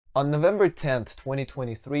On November 10th,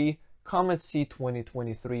 2023, Comet C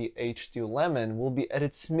 2023 H2 Lemmon will be at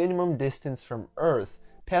its minimum distance from Earth,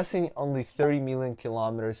 passing only 30 million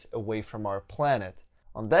kilometers away from our planet.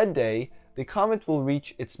 On that day, the comet will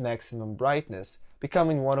reach its maximum brightness,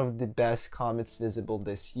 becoming one of the best comets visible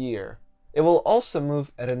this year. It will also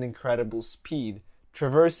move at an incredible speed,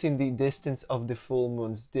 traversing the distance of the full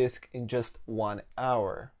moon's disk in just 1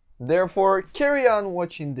 hour. Therefore, carry on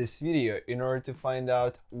watching this video in order to find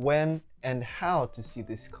out when and how to see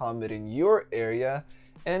this comet in your area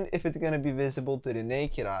and if it's going to be visible to the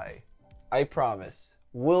naked eye. I promise,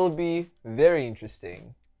 will be very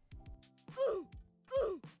interesting.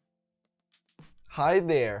 Hi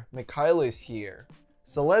there, Mikhailo is here.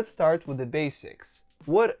 So let's start with the basics.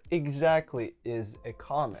 What exactly is a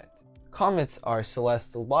comet? Comets are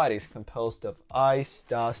celestial bodies composed of ice,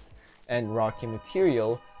 dust, and rocky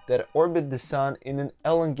material that orbit the Sun in an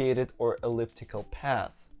elongated or elliptical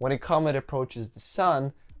path. When a comet approaches the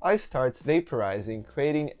Sun, ice starts vaporizing,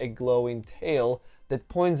 creating a glowing tail that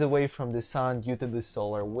points away from the Sun due to the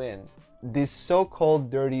solar wind. These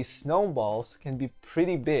so-called dirty snowballs can be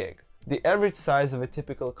pretty big. The average size of a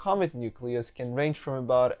typical comet nucleus can range from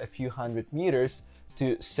about a few hundred meters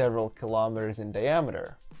to several kilometers in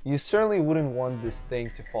diameter. You certainly wouldn't want this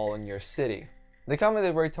thing to fall in your city. The comet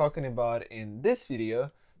that we're talking about in this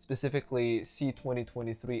video, specifically C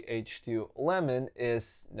 2023 H2 Lemmon,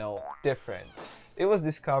 is no different. It was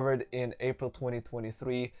discovered in April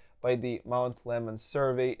 2023 by the Mount Lemmon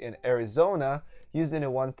survey in Arizona using a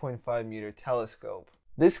 1.5 meter telescope.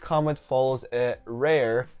 This comet follows a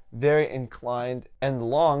rare, very inclined and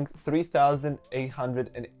long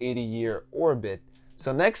 3,880-year orbit.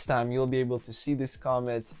 So next time you'll be able to see this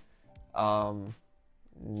comet,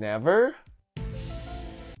 never?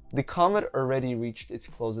 The comet already reached its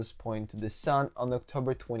closest point to the Sun on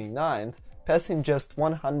October 29th, passing just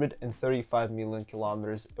 135 million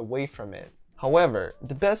kilometers away from it. However,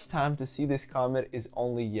 the best time to see this comet is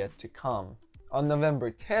only yet to come. On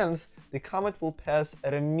November 10th, the comet will pass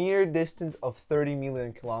at a mere distance of 30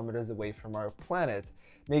 million kilometers away from our planet,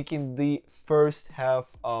 making the first half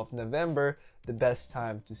of November the best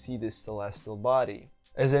time to see this celestial body.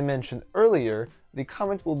 As I mentioned earlier, the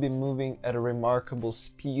comet will be moving at a remarkable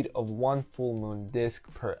speed of 1 full moon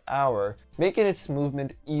disk per hour, making its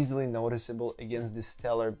movement easily noticeable against the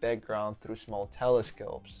stellar background through small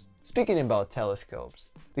telescopes. Speaking about telescopes,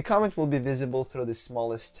 the comet will be visible through the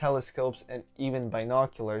smallest telescopes and even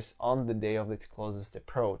binoculars on the day of its closest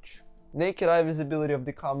approach. Naked eye visibility of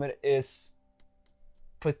the comet is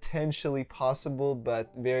potentially possible,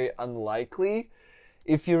 but very unlikely.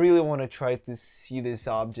 If you really want to try to see this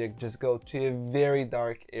object, just go to a very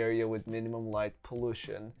dark area with minimum light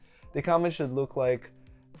pollution. The comet should look like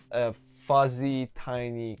a fuzzy,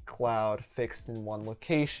 tiny cloud fixed in one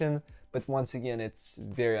location, but once again, it's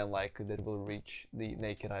very unlikely that it will reach the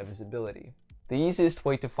naked eye visibility. The easiest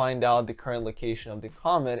way to find out the current location of the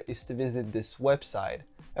comet is to visit this website.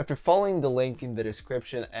 After following the link in the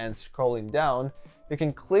description and scrolling down, you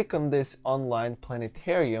can click on this online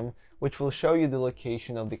planetarium, which will show you the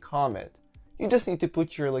location of the comet. You just need to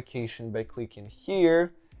put your location by clicking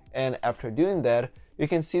here, and after doing that, you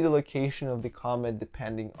can see the location of the comet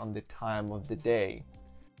depending on the time of the day.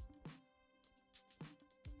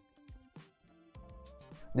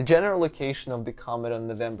 The general location of the comet on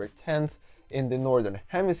November 10th in the northern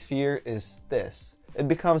hemisphere is this. It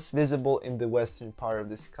becomes visible in the western part of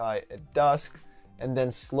the sky at dusk, and then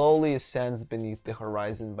slowly ascends beneath the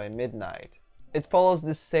horizon by midnight. It follows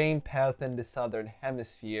the same path in the southern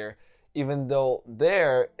hemisphere, even though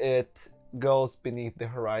there it goes beneath the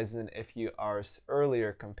horizon a few hours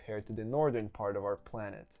earlier compared to the northern part of our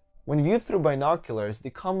planet. When viewed through binoculars,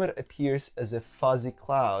 the comet appears as a fuzzy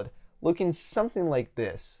cloud, looking something like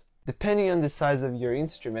this. Depending on the size of your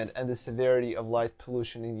instrument and the severity of light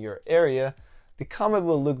pollution in your area, the comet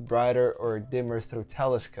will look brighter or dimmer through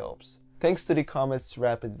telescopes. Thanks to the comet's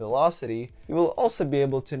rapid velocity, you will also be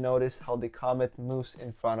able to notice how the comet moves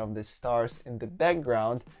in front of the stars in the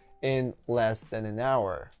background in less than an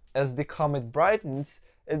hour. As the comet brightens,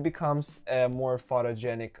 it becomes a more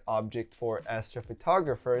photogenic object for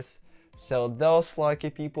astrophotographers, so those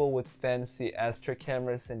lucky people with fancy astro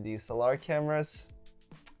cameras and DSLR cameras,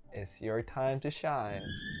 it's your time to shine.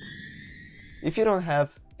 If you don't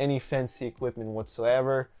have any fancy equipment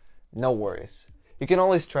whatsoever, no worries. You can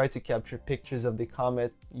always try to capture pictures of the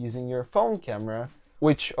comet using your phone camera,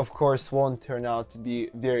 which of course won't turn out to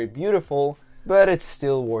be very beautiful, but it's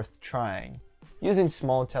still worth trying. Using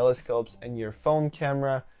small telescopes and your phone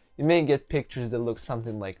camera, you may get pictures that look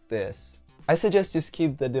something like this. I suggest you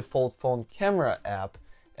skip the default phone camera app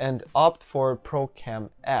and opt for ProCam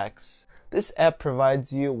X. This app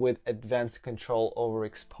provides you with advanced control over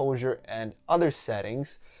exposure and other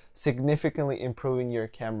settings, significantly improving your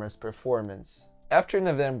camera's performance. After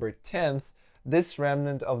November 10th, this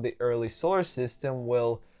remnant of the early solar system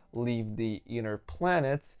will leave the inner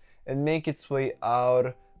planets and make its way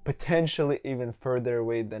out, potentially even further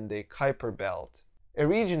away than the Kuiper Belt, a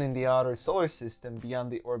region in the outer solar system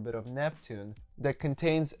beyond the orbit of Neptune that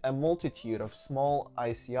contains a multitude of small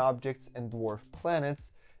icy objects and dwarf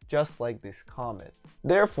planets just like this comet.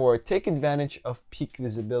 Therefore, take advantage of peak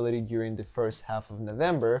visibility during the first half of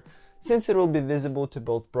November, since it will be visible to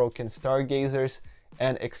both broken stargazers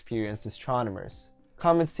and experienced astronomers.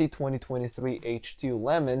 Comet C 2023 H2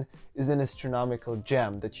 Lemmon is an astronomical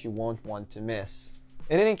gem that you won't want to miss.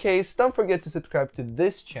 In any case, don't forget to subscribe to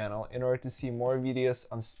this channel in order to see more videos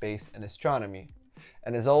on space and astronomy.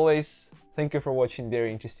 And as always, thank you for watching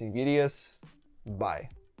very interesting videos. Bye.